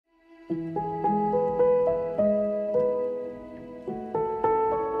Hello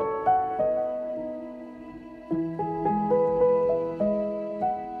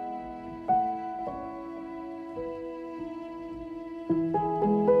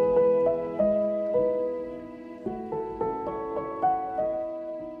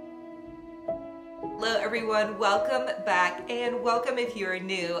everyone, welcome back and welcome if you're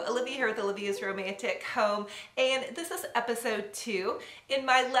new. Olivia here with Olivia's Romantic Home, and this is episode 2 in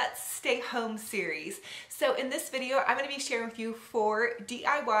my Let's Stay Home series. So in this video, I'm going to be sharing with you 4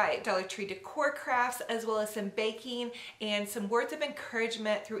 DIY Dollar Tree decor crafts, as well as some baking and some words of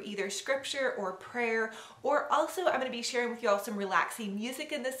encouragement through either scripture or prayer, or also I'm going to be sharing with you all some relaxing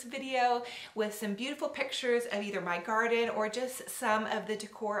music in this video with some beautiful pictures of either my garden or just some of the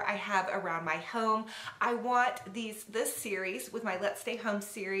decor I have around my home. I want this series with my Let's Stay Home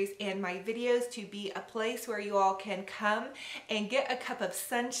series and my videos to be a place where you all can come and get a cup of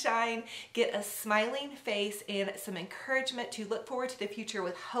sunshine, get a smiling face and some encouragement to look forward to the future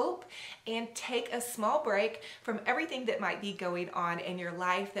with hope, and take a small break from everything that might be going on in your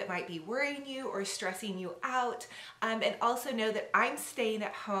life that might be worrying you or stressing you out. And also know that I'm staying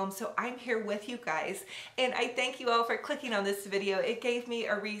at home, so I'm here with you guys. And I thank you all for clicking on this video. It gave me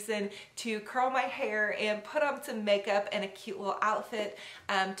a reason to curl my hair and put on some makeup and a cute little outfit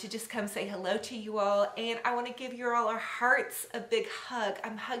to just come say hello to you all. And I want to give you all our hearts a big hug.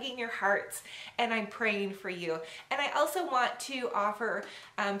 I'm hugging your hearts and I'm praying for you. And I also want to offer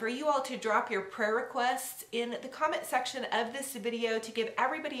for you all to drop your prayer requests in the comment section of this video to give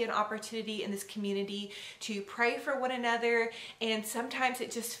everybody an opportunity in this community to pray for one another. And sometimes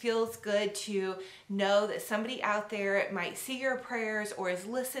it just feels good to know that somebody out there might see your prayers or is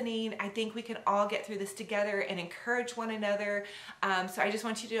listening. I think we can all get through this together and encourage one another. So I just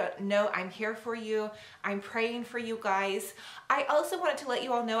want you to know I'm here for you. I'm praying for you guys. I also wanted to let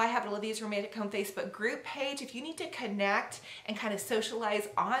you all know I have an Olivia's Romantic Home Facebook group page. If you need to connect and kind of socialize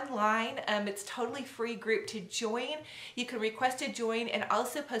online, it's totally free group to join. You can request to join and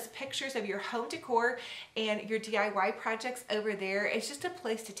also post pictures of your home decor and your DIY projects over there. It's just a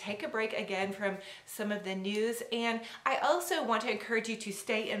place to take a break again from some of the news. And I also want to encourage you to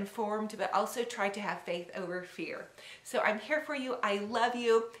stay informed, but also try to have faith over fear. So I'm here for you. I love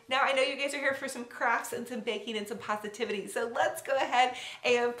you. Now I know you guys are here for some crafts and some baking and some positivity. So let's go ahead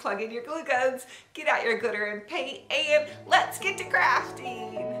and plug in your glue guns, get out your glitter and paint, and let's get to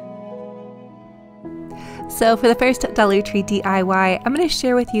crafting. So for the first Dollar Tree DIY, I'm going to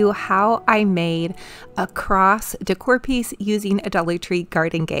share with you how I made a cross decor piece using a Dollar Tree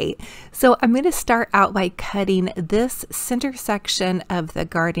garden gate. So I'm going to start out by cutting this center section of the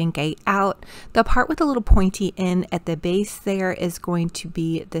garden gate out. The part with a little pointy end at the base there is going to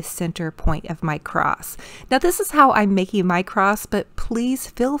be the center point of my cross. Now this is how I'm making my cross, but please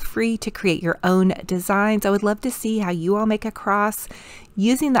feel free to create your own designs. I would love to see how you all make a cross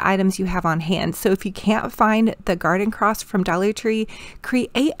using the items you have on hand. So if you can't find the garden cross from Dollar Tree,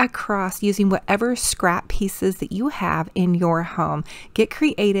 create a cross using whatever scrap pieces that you have in your home. Get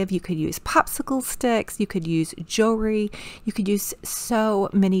creative. You could use popsicle sticks, you could use jewelry, you could use so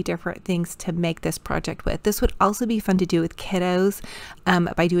many different things to make this project with. This would also be fun to do with kiddos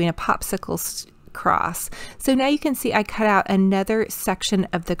by doing a popsicle cross. So now you can see I cut out another section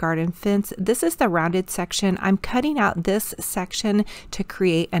of the garden fence. This is the rounded section. I'm cutting out this section to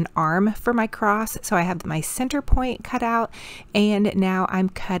create an arm for my cross. So I have my center point cut out, and now I'm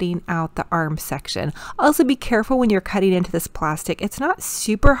cutting out the arm section. Also be careful when you're cutting into this plastic. It's not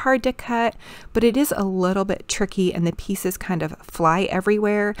super hard to cut, but it is a little bit tricky and the pieces kind of fly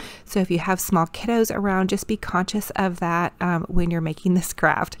everywhere. So if you have small kiddos around, just be conscious of that when you're making this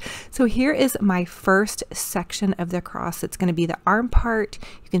craft. So here is my first section of the cross. It's going to be the arm part.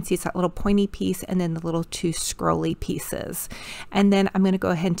 You can see it's that little pointy piece and then the little 2 scrolly pieces. And then I'm going to go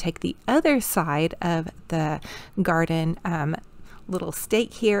ahead and take the other side of the garden little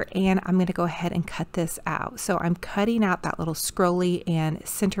stake here, and I'm going to go ahead and cut this out. So I'm cutting out that little scrolly and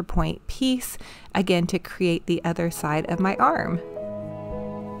center point piece again to create the other side of my arm.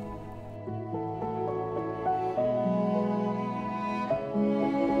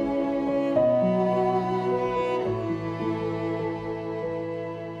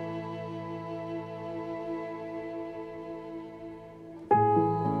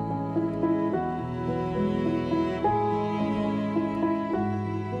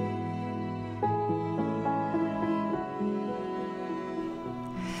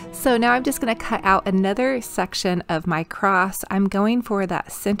 So now I'm just going to cut out another section of my cross. I'm going for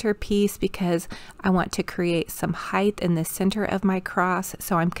that center piece because I want to create some height in the center of my cross.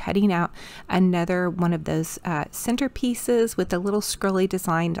 So I'm cutting out another one of those center pieces with a little scrolly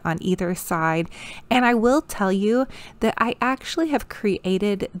design on either side. And I will tell you that I actually have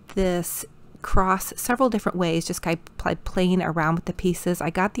created this cross several different ways, just kind of playing around with the pieces. I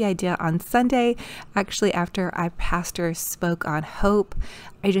got the idea on Sunday, actually after our pastor spoke on hope.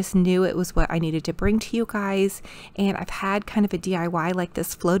 I just knew it was what I needed to bring to you guys, and I've had kind of a DIY like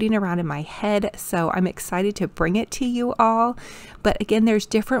this floating around in my head, so I'm excited to bring it to you all. But again, there's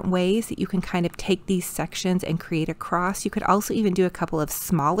different ways that you can kind of take these sections and create a cross. You could also even do a couple of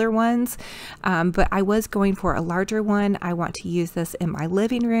smaller ones, but I was going for a larger one. I want to use this in my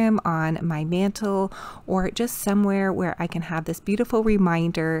living room, on my mantle, or just somewhere where I can have this beautiful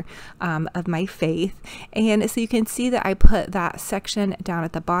reminder of my faith. And so you can see that I put that section down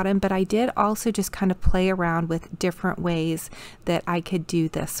at the bottom, but I did also just kind of play around with different ways that I could do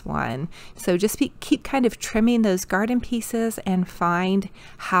this one. So just keep kind of trimming those garden pieces and find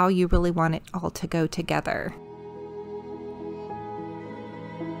how you really want it all to go together.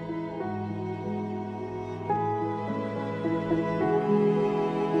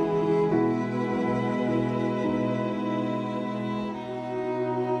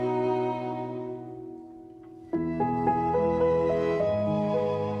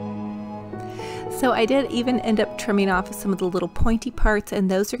 So I did even end up trimming off some of the little pointy parts, and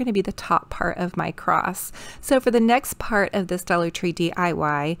those are going to be the top part of my cross. So for the next part of this Dollar Tree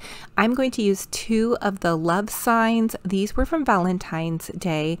DIY, I'm going to use 2 of the love signs. These were from Valentine's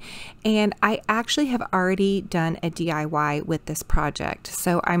Day, and I actually have already done a DIY with this project.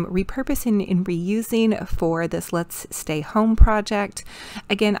 So I'm repurposing and reusing for this Let's Stay Home project.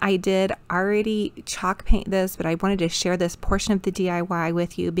 Again, I did already chalk paint this, but I wanted to share this portion of the DIY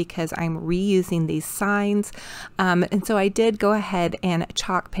with you because I'm reusing these signs, and so I did go ahead and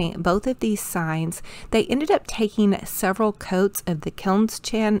chalk paint both of these signs. They ended up taking several coats of the Kilns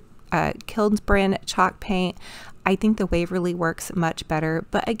brand chalk paint. I think the Waverly works much better,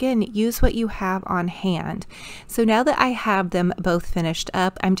 but again, use what you have on hand. So now that I have them both finished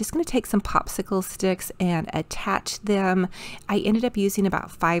up, I'm just going to take some popsicle sticks and attach them. I ended up using about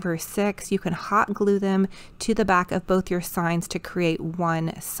 5 or 6. You can hot glue them to the back of both your signs to create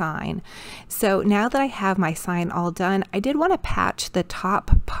one sign. So now that I have my sign all done, I did want to patch the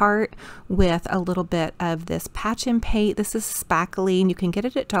top part with a little bit of this patch and paint. This is spackling. You can get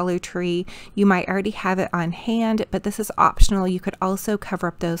it at Dollar Tree. You might already have it on hand, but this is optional. You could also cover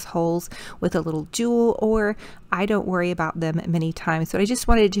up those holes with a little jewel, or I don't worry about them many times, but I just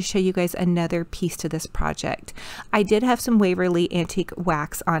wanted to show you guys another piece to this project. I did have some Waverly Antique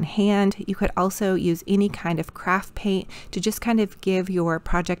Wax on hand. You could also use any kind of craft paint to just kind of give your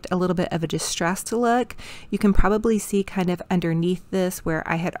project a little bit of a distressed look. You can probably see kind of underneath this where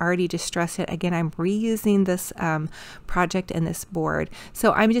I had already distressed it. Again, I'm reusing this project and this board.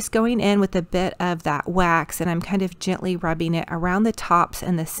 So I'm just going in with a bit of that wax, and I'm kind of gently rubbing it around the tops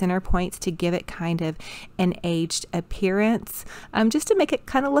and the center points to give it kind of an aged appearance, just to make it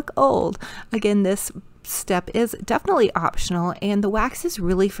kind of look old. Again, this step is definitely optional, and the wax is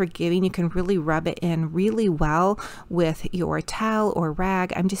really forgiving. You can really rub it in really well with your towel or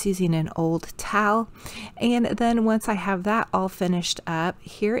rag. I'm just using an old towel, and then once I have that all finished up,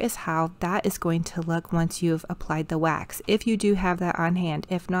 here is how that is going to look once you've applied the wax, if you do have that on hand.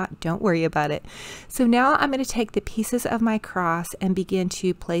 If not, don't worry about it. So now I'm going to take the pieces of my cross and begin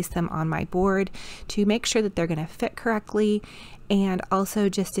to place them on my board to make sure that they're going to fit correctly, and also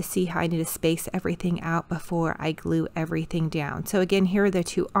just to see how I need to space everything out before I glue everything down. So again, here are the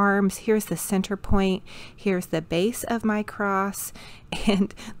 2 arms, here's the center point, here's the base of my cross,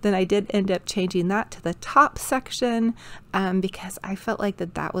 and then I did end up changing that to the top section because I felt like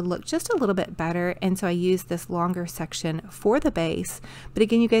that would look just a little bit better, and so I used this longer section for the base. But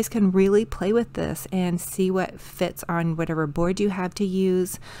again, you guys can really play with this and see what fits on whatever board you have to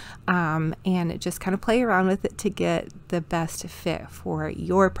use, and just kind of play around with it to get the best fit for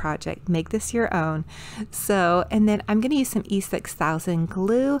your project. Make this your own. So, and then I'm going to use some E6000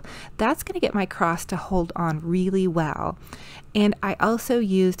 glue. That's going to get my cross to hold on really well. And I also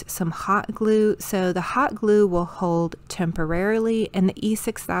used some hot glue. So the hot glue will hold temporarily, and the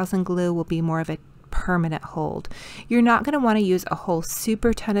E6000 glue will be more of a permanent hold. You're not going to want to use a whole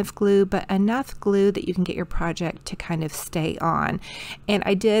super ton of glue, but enough glue that you can get your project to kind of stay on. And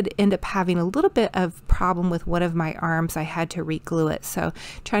I did end up having a little bit of problem with one of my arms. I had to re-glue it. So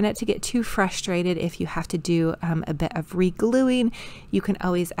try not to get too frustrated if you have to do a bit of re-gluing. You can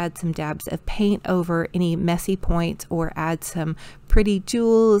always add some dabs of paint over any messy points, or add some pretty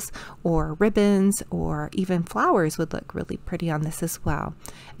jewels or ribbons, or even flowers would look really pretty on this as well.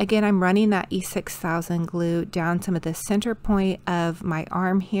 Again, I'm running that E6000 glue down some of the center point of my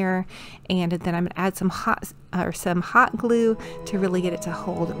arm here, and then I'm going to add some hot glue to really get it to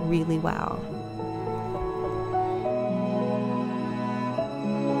hold really well.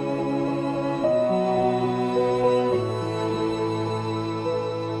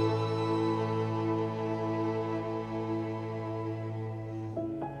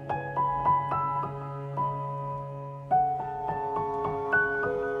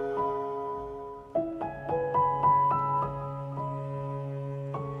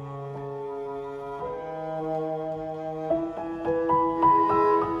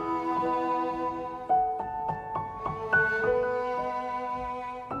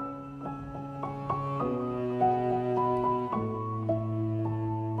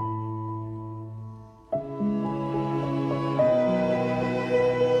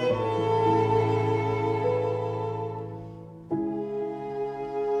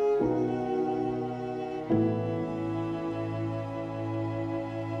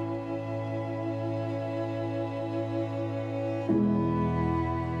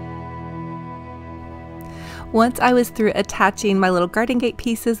 Once I was through attaching my little garden gate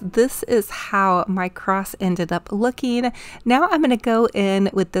pieces, this is how my cross ended up looking. Now I'm going to go in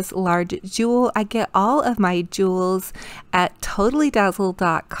with this large jewel. I get all of my jewels at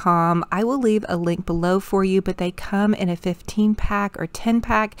totallydazzled.com. I will leave a link below for you, but they come in a 15 pack or 10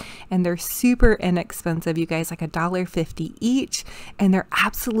 pack, and they're super inexpensive, you guys, like $1.50 each, and they're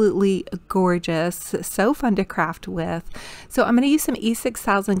absolutely gorgeous. So fun to craft with. So I'm going to use some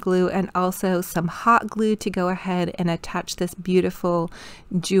E6000 glue and also some hot glue to go ahead and attach this beautiful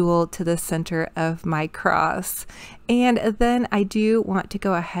jewel to the center of my cross. And then I do want to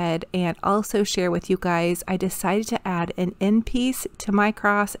go ahead and also share with you guys, I decided to add an end piece to my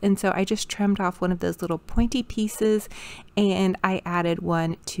cross, and so I just trimmed off one of those little pointy pieces and I added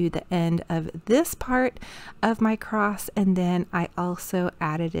one to the end of this part of my cross, and then I also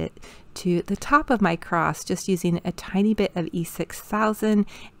added it to the top of my cross, just using a tiny bit of E6000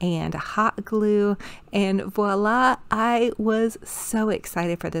 and hot glue, and voila, I was so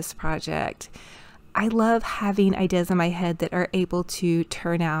excited for this project. I love having ideas in my head that are able to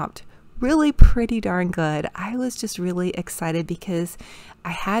turn out really pretty darn good. I was just really excited because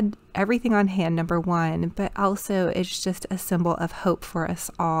I had everything on hand, number one, but also it's just a symbol of hope for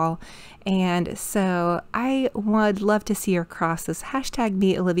us all. And so I would love to see your crosses. Hashtag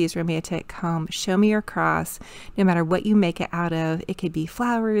me Olivia's Romantic Home. Show me your cross, no matter what you make it out of. It could be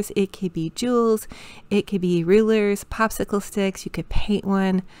flowers, it could be jewels, it could be rulers, popsicle sticks, you could paint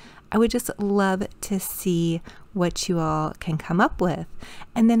one. I would just love to see what you all can come up with.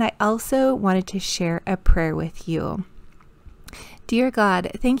 And then I also wanted to share a prayer with you. Dear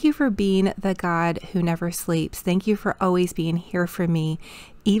God, thank you for being the God who never sleeps. Thank you for always being here for me,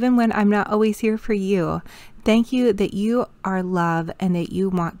 even when I'm not always here for you. Thank you that you are love and that you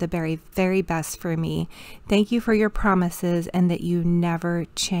want the very, very best for me. Thank you for your promises and that you never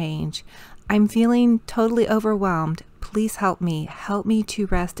change. I'm feeling totally overwhelmed. Please help me. Help me to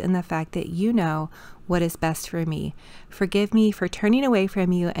rest in the fact that you know what is best for me. Forgive me for turning away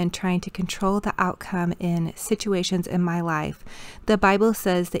from you and trying to control the outcome in situations in my life. The Bible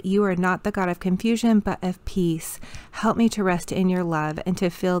says that you are not the God of confusion, but of peace. Help me to rest in your love and to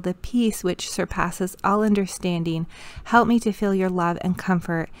feel the peace which surpasses all understanding. Help me to feel your love and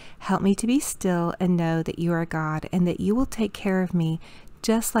comfort. Help me to be still and know that you are God and that you will take care of me,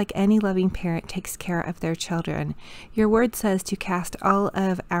 just like any loving parent takes care of their children. Your word says to cast all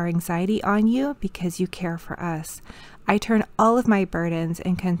of our anxiety on you because you care for us. I turn all of my burdens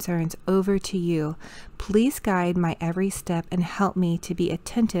and concerns over to you. Please guide my every step and help me to be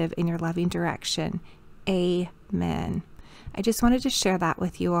attentive in your loving direction. Amen. I just wanted to share that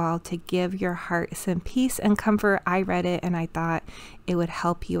with you all to give your heart some peace and comfort. I read it and I thought it would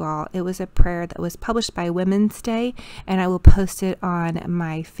help you all. It was a prayer that was published by Women's Day, and I will post it on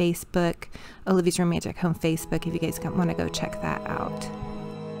my Facebook, Olivia's Romantic Home Facebook, if you guys want to go check that out.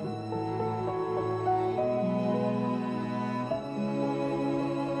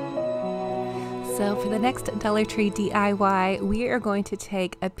 So for the next Dollar Tree DIY, we are going to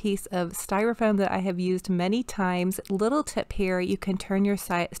take a piece of styrofoam that I have used many times. Little tip here, you can turn your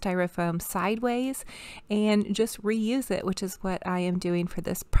styrofoam sideways and just reuse it, which is what I am doing for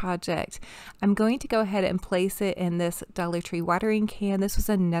this project. I'm going to go ahead and place it in this Dollar Tree watering can. This was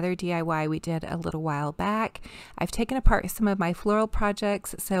another DIY we did a little while back. I've taken apart some of my floral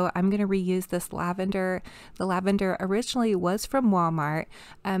projects, so I'm going to reuse this lavender. The lavender originally was from Walmart,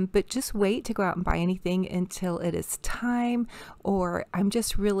 but just wait to go out and buy anything until it is time, or I'm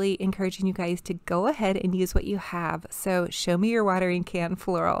just really encouraging you guys to go ahead and use what you have. So show me your watering can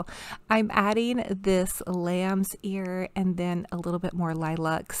floral. I'm adding this lamb's ear and then a little bit more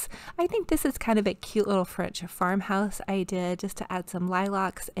lilacs. I think this is kind of a cute little French farmhouse I did just to add some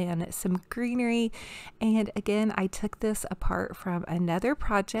lilacs and some greenery. And again, I took this apart from another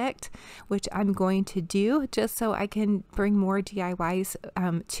project, which I'm going to do just so I can bring more DIYs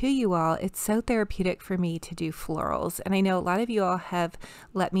to you all. It's so therapeutic for me to do florals, and I know a lot of you all have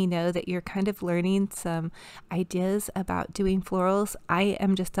let me know that you're kind of learning some ideas about doing florals. I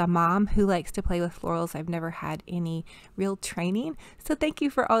am just a mom who likes to play with florals. I've never had any real training, so thank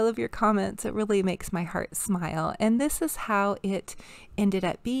you for all of your comments. It really makes my heart smile, and this is how it ended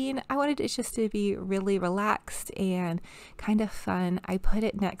up being. I wanted it just to be really relaxed and kind of fun. I put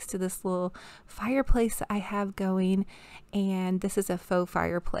it next to this little fireplace that I have going, and this is a faux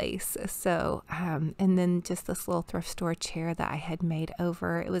fireplace. So and then just this little thrift store chair that I had made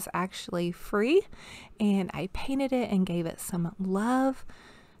over. It was actually free, and I painted it and gave it some love.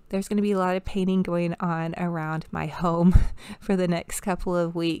 There's going to be a lot of painting going on around my home for the next couple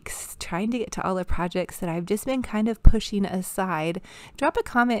of weeks, trying to get to all the projects that I've just been kind of pushing aside. Drop a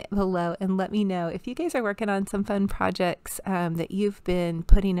comment below and let me know if you guys are working on some fun projects that you've been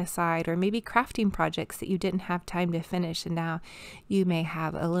putting aside, or maybe crafting projects that you didn't have time to finish and now you may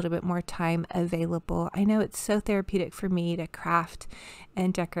have a little bit more time available. I know it's so therapeutic for me to craft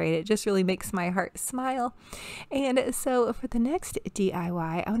and decorate. It just really makes my heart smile. And so for the next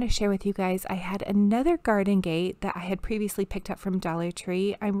DIY, I want to share with you guys, I had another garden gate that I had previously picked up from Dollar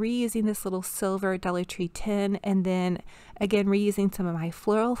Tree. I'm reusing this little silver Dollar Tree tin, and then again reusing some of my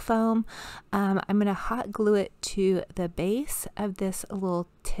floral foam. I'm going to hot glue it to the base of this little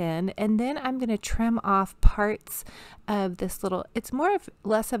tin, and then I'm going to trim off parts of this little, it's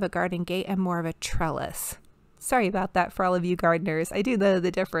less of a garden gate and more of a trellis. Sorry about that for all of you gardeners. I do know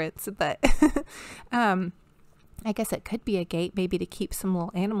the difference, but I guess it could be a gate, maybe to keep some little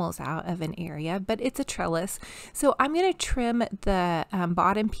animals out of an area, but it's a trellis. So I'm going to trim the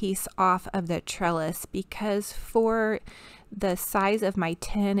bottom piece off of the trellis because for the size of my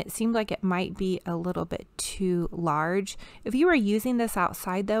tin, it seemed like it might be a little bit too large. If you were using this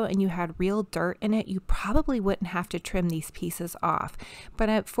outside though and you had real dirt in it, you probably wouldn't have to trim these pieces off.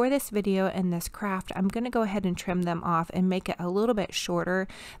 But for this video and this craft, I'm going to go ahead and trim them off and make it a little bit shorter.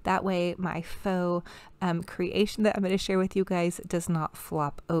 That way my faux creation that I'm going to share with you guys does not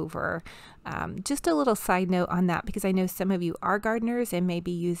flop over. Just a little side note on that, because I know some of you are gardeners and may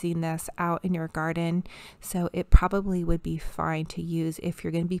be using this out in your garden, so it probably would be fine to use if you're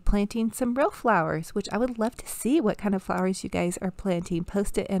going to be planting some real flowers, which I would love to see what kind of flowers you guys are planting.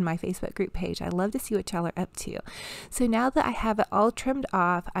 Post it in my Facebook group page. I love to see what y'all are up to. So now that I have it all trimmed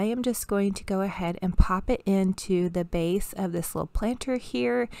off, I am just going to go ahead and pop it into the base of this little planter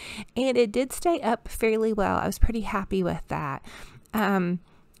here, and it did stay up fairly well. I was pretty happy with that.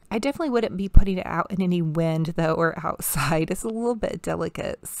 I definitely wouldn't be putting it out in any wind though, or outside. It's a little bit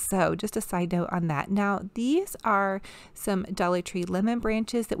delicate. So just a side note on that. Now these are some Dollar Tree lemon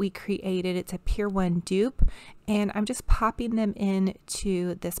branches that we created. It's a Pier 1 dupe, and I'm just popping them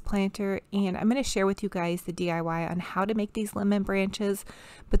into this planter, and I'm going to share with you guys the DIY on how to make these lemon branches,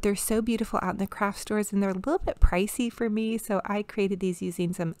 but they're so beautiful out in the craft stores and they're a little bit pricey for me, so I created these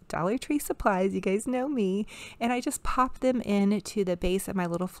using some Dollar Tree supplies. You guys know me, and I just popped them into the base of my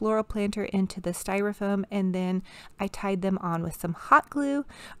little floral planter into the styrofoam, and then I tied them on with some hot glue,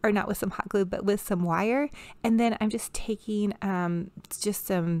 or not with some hot glue, but with some wire, and then I'm just taking just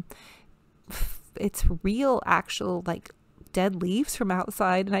some, it's real actual like dead leaves from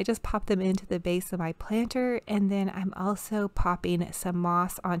outside, and I just pop them into the base of my planter, and then I'm also popping some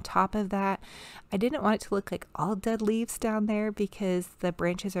moss on top of that. I didn't want it to look like all dead leaves down there because the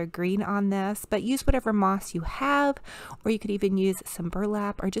branches are green on this, but use whatever moss you have, or you could even use some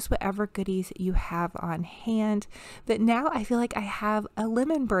burlap or just whatever goodies you have on hand. But now I feel like I have a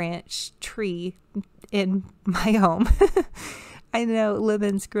lemon branch tree in my home. I know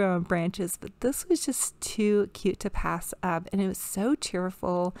lemons grow on branches, but this was just too cute to pass up. And it was so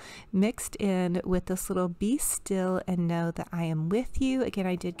cheerful, mixed in with this little be still and know that I am with you. Again,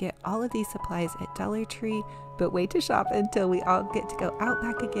 I did get all of these supplies at Dollar Tree, but wait to shop until we all get to go out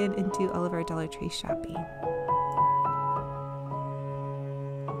back again and do all of our Dollar Tree shopping.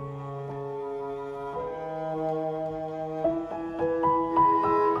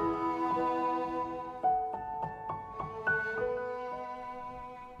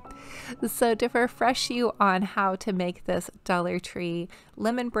 So to refresh you on how to make this Dollar Tree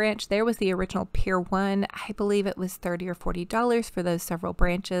lemon branch, there was the original Pier 1. I believe it was $30 or $40 for those several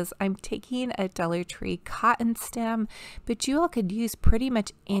branches. I'm taking a Dollar Tree cotton stem, but you all could use pretty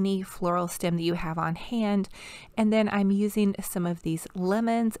much any floral stem that you have on hand. And then I'm using some of these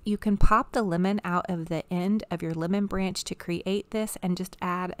lemons. You can pop the lemon out of the end of your lemon branch to create this and just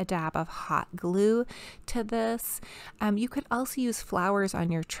add a dab of hot glue to this. You could also use flowers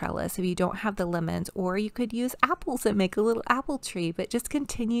on your trellis if you don't have the lemons, or you could use apples and make a little apple tree, but just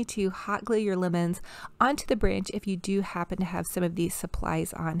continue to hot glue your lemons onto the branch if you do happen to have some of these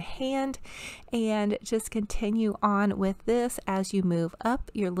supplies on hand, and just continue on with this as you move up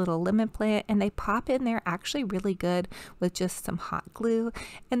your little lemon plant. And they pop in there actually really good with just some hot glue.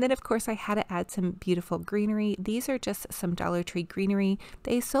 And then of course I had to add some beautiful greenery. These are just some Dollar Tree greenery.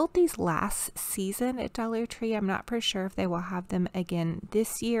 They sold these last season at Dollar Tree. I'm not for sure if they will have them again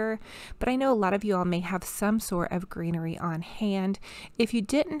this year, but I know a lot of you all may have some sort of greenery on hand. If you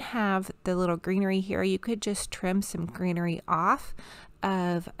didn't have the little greenery here, you could just trim some greenery off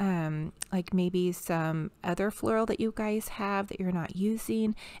of like maybe some other floral that you guys have that you're not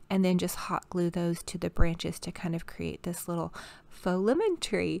using, and then just hot glue those to the branches to kind of create this little faux lemon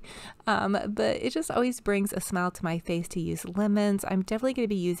tree. But it just always brings a smile to my face to use lemons. I'm definitely going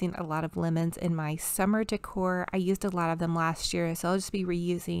to be using a lot of lemons in my summer decor. I used a lot of them last year, so I'll just be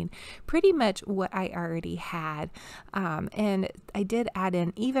reusing pretty much what I already had. And I did add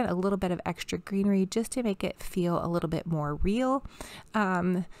in even a little bit of extra greenery just to make it feel a little bit more real.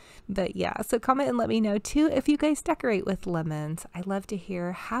 But yeah, so comment and let me know too if you guys decorate with lemons. I love to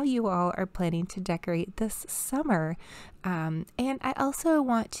hear how you all are planning to decorate this summer. And I also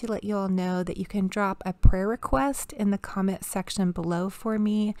want to let you all know that you can drop a prayer request in the comment section below for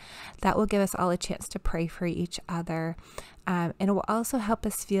me. That will give us all a chance to pray for each other. And it will also help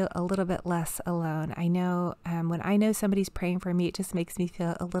us feel a little bit less alone. I know when I know somebody's praying for me, it just makes me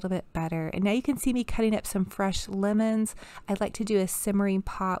feel a little bit better. And now you can see me cutting up some fresh lemons. I'd like to do a simmering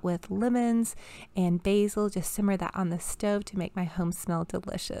pot with lemons and basil, just simmer that on the stove to make my home smell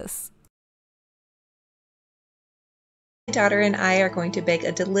delicious. My daughter and I are going to bake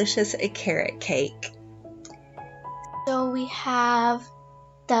a delicious carrot cake. So we have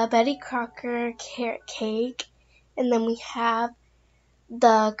the Betty Crocker carrot cake, and then we have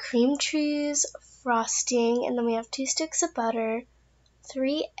the cream cheese frosting, and then we have 2 sticks of butter,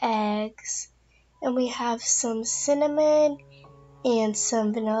 3 eggs, and we have some cinnamon and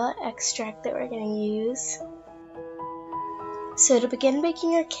some vanilla extract that we're going to use. So to begin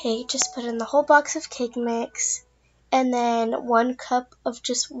baking your cake, just put in the whole box of cake mix, and then 1 cup of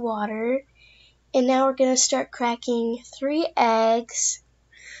just water. And now we're going to start cracking 3 eggs.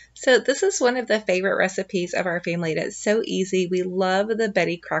 So this is one of the favorite recipes of our family, and it's so easy. We love the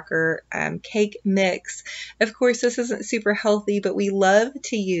Betty Crocker cake mix. Of course, this isn't super healthy, but we love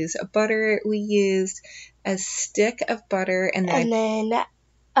to use butter. We used a stick of butter, and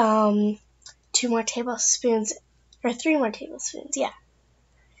then 2 more tablespoons, or 3 more tablespoons, yeah.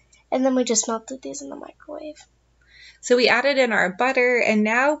 And then we just melted these in the microwave. So we added in our butter, and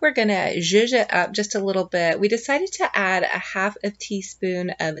now we're going to zhuzh it up just a little bit. We decided to add a 1/2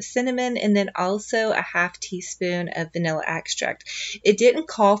 teaspoon of cinnamon and then also a 1/2 teaspoon of vanilla extract. It didn't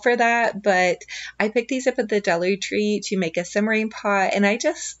call for that, but I picked these up at the Dollar Tree to make a simmering pot, and I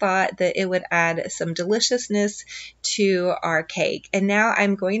just thought that it would add some deliciousness to our cake. And now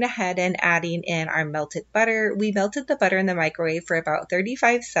I'm going ahead and adding in our melted butter. We melted the butter in the microwave for about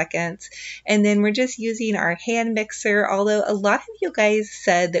 35 seconds, and then we're just using our hand mixer. Although a lot of you guys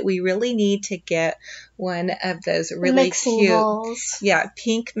said that we really need to get one of those really cute bowls. Yeah,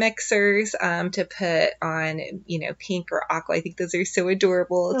 pink mixers to put on, you know, pink or aqua. I think those are so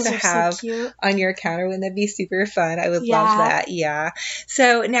adorable to have so on your counter. Wouldn't that be super fun? I would love that. Yeah.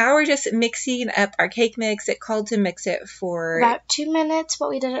 So now we're just mixing up our cake mix. It called to mix it for about 2 minutes, but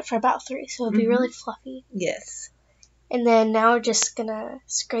we did it for about 3, so it'll be really fluffy. Yes. And then now we're just gonna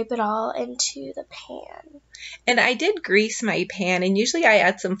scrape it all into the pan. And I did grease my pan, and usually I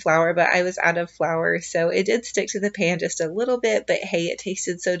add some flour, but I was out of flour, so it did stick to the pan just a little bit, but hey, it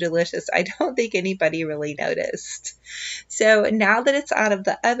tasted so delicious. I don't think anybody really noticed. So now that it's out of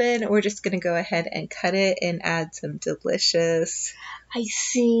the oven, we're just going to go ahead and cut it and add some delicious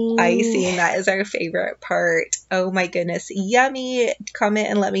icing. That is our favorite part. Oh my goodness, yummy. Comment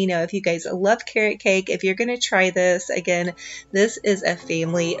and let me know if you guys love carrot cake. If you're going to try this, again, this is a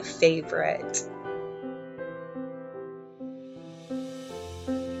family favorite.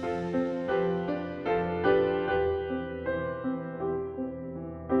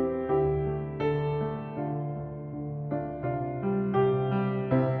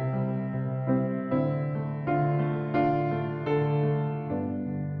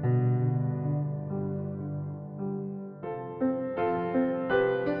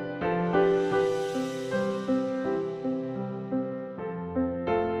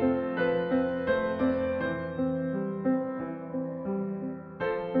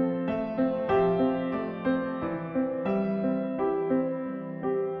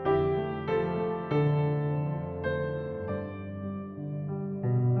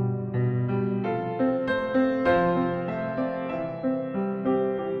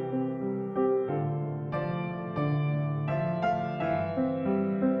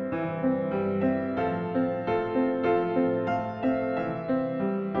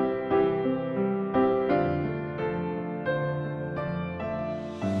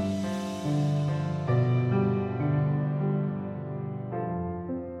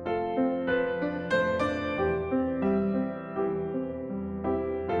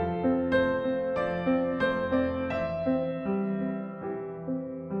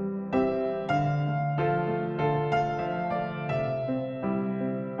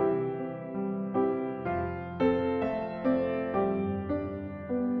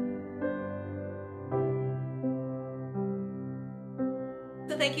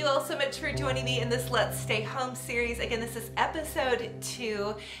 So thank you all so much for joining me in this Let's Stay Home series. Again, this is episode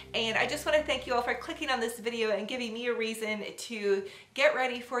 2, and I just want to thank you all for clicking on this video and giving me a reason to get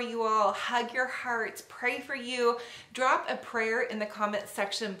ready for you all, hug your hearts, pray for you, drop a prayer in the comment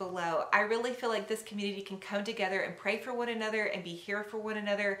section below. I really feel like this community can come together and pray for one another and be here for one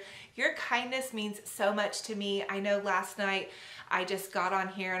another. Your kindness means so much to me. I know last night I just got on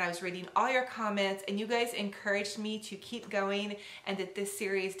here and I was reading all your comments, and you guys encouraged me to keep going, and that this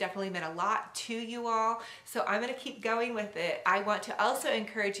series definitely meant a lot to you all. So I'm going to keep going with it. I want to also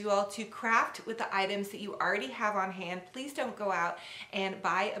encourage you all to craft with the items that you already have on hand. Please don't go out and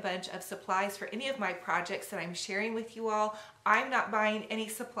buy a bunch of supplies for any of my projects that I'm sharing with you all. I'm not buying any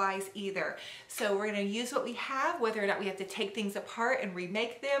supplies either. So we're going to use what we have, whether or not we have to take things apart and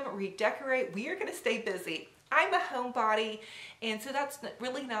remake them, redecorate. We are going to stay busy. I'm a homebody, and so that's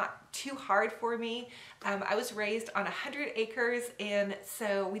really not too hard for me. I was raised on 100 acres, and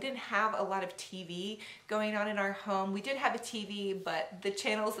so we didn't have a lot of TV going on in our home. We did have a TV, but the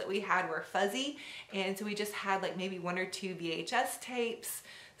channels that we had were fuzzy, and so we just had like maybe 1 or 2 VHS tapes.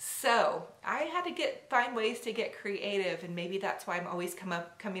 So I had to find ways to get creative, and maybe that's why I'm always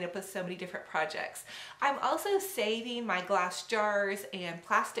coming up with so many different projects. I'm also saving my glass jars and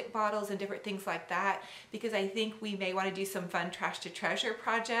plastic bottles and different things like that, because I think we may want to do some fun trash to treasure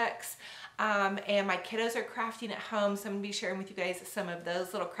projects. And my kiddos are crafting at home, so I'm going to be sharing with you guys some of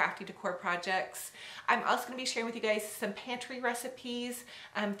those little crafty decor projects. I'm also going to be sharing with you guys some pantry recipes,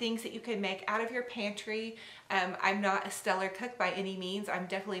 things that you can make out of your pantry. I'm not a stellar cook by any means. I'm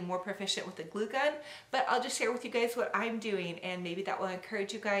definitely more proficient with the glue gun, but I'll just share with you guys what I'm doing, and maybe that will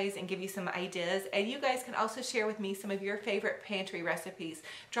encourage you guys and give you some ideas. And you guys can also share with me some of your favorite pantry recipes.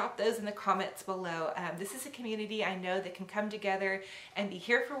 Drop those in the comments below. This is a community I know that can come together and be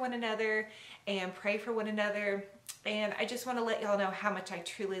here for one another and pray for one another. And I just want to let y'all know how much I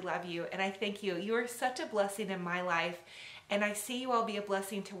truly love you, and I thank you. You are such a blessing in my life, and I see you all be a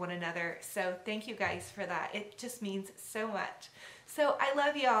blessing to one another. So thank you guys for that. It just means so much. So I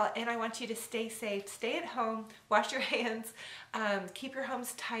love y'all, and I want you to stay safe, stay at home, wash your hands, keep your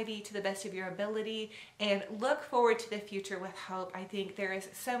homes tidy to the best of your ability, and look forward to the future with hope. I think there is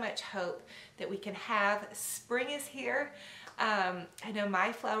so much hope that we can have. Spring is here. I know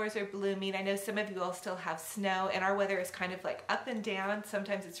my flowers are blooming. I know some of you all still have snow, and our weather is kind of like up and down.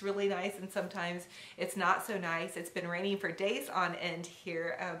 Sometimes it's really nice and sometimes it's not so nice. It's been raining for days on end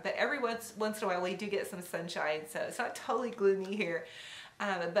here, but every once in a while we do get some sunshine, so it's not totally gloomy here.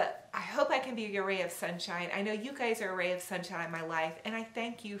 But I hope I can be your ray of sunshine. I know you guys are a ray of sunshine in my life, and I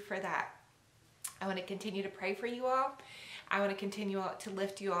thank you for that. I want to continue to pray for you all. I want to continue to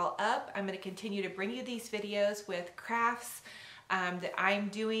lift you all up. I'm going to continue to bring you these videos with crafts that I'm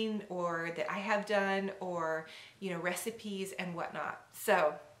doing or that I have done, or recipes and whatnot.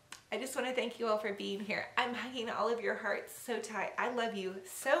 So I just want to thank you all for being here. I'm hugging all of your hearts so tight. I love you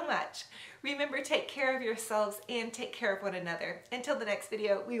so much. Remember, take care of yourselves and take care of one another. Until the next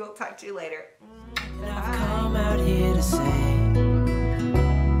video, we will talk to you later. I've come out here to say